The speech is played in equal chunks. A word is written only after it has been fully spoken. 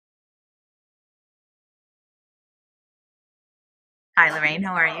Hi, Lorraine.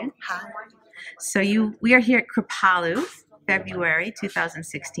 How are you? Hi. So we are here at Kripalu, February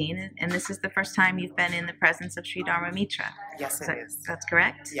 2016, and this is the first time you've been in the presence of Sri Dharma Mittra. Yes, it is. That's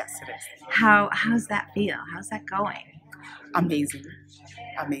correct? Yes, it is. How's that feel? How's that going? Amazing.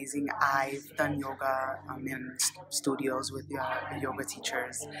 Amazing. I've done yoga in studios with yoga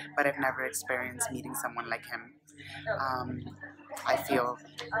teachers, but I've never experienced meeting someone like him. Um, I feel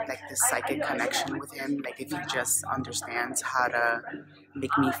like this psychic connection with him, like if he just understands how to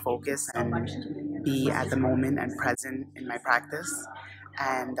make me focus and be at the moment and present in my practice.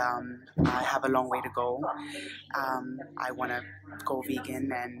 And I have a long way to go. I want to go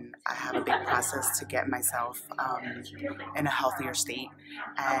vegan, and I have a big process to get myself in a healthier state.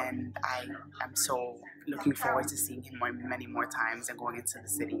 And I am so looking forward to seeing him many more times and going into the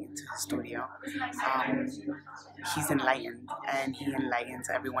city, into his studio. He's enlightened, and he enlightens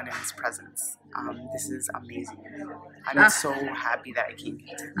everyone in his presence. This is amazing. I'm so happy that I came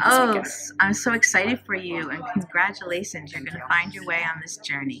here this weekend. I'm so excited for you, and congratulations. You're going to find your way on this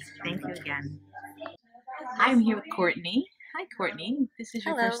journey. Thank you again. Hi, I'm here with Courtney. Hi, Courtney. This is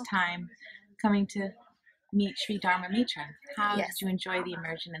your first time coming to meet Sri Dharma Mittra. How did you enjoy the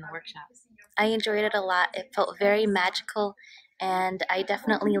immersion in the workshop? I enjoyed it a lot. It felt very magical, and I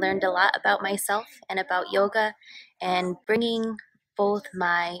definitely learned a lot about myself and about yoga, and bringing both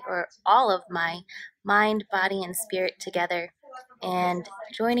all of my mind, body, and spirit together, and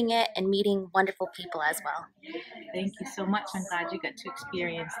joining it and meeting wonderful people as well. Thank you so much. I'm glad you got to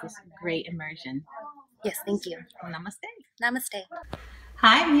experience this great immersion. Yes, thank you. Namaste. Namaste.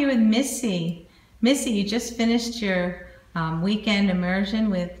 Hi, I'm here with Missy. Missy, you just finished your weekend immersion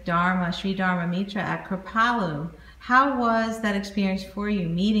with Sri Dharma Mittra at Kripalu. How was that experience for you,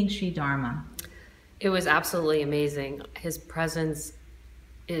 meeting Sri Dharma? It was absolutely amazing. His presence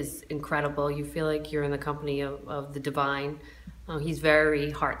is incredible. You feel like you're in the company of the divine. He's very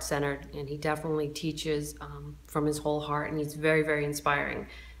heart-centered, and he definitely teaches from his whole heart, and he's very, very inspiring. And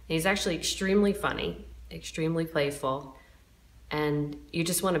he's actually extremely funny, extremely playful, and you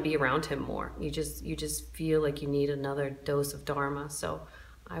just want to be around him more. You just feel like you need another dose of Dharma. So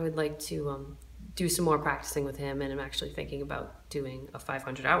I would like to do some more practicing with him, and I'm actually thinking about doing a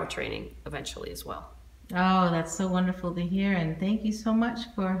 500-hour training eventually as well. Oh, that's so wonderful to hear, and thank you so much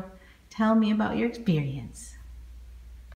for telling me about your experience.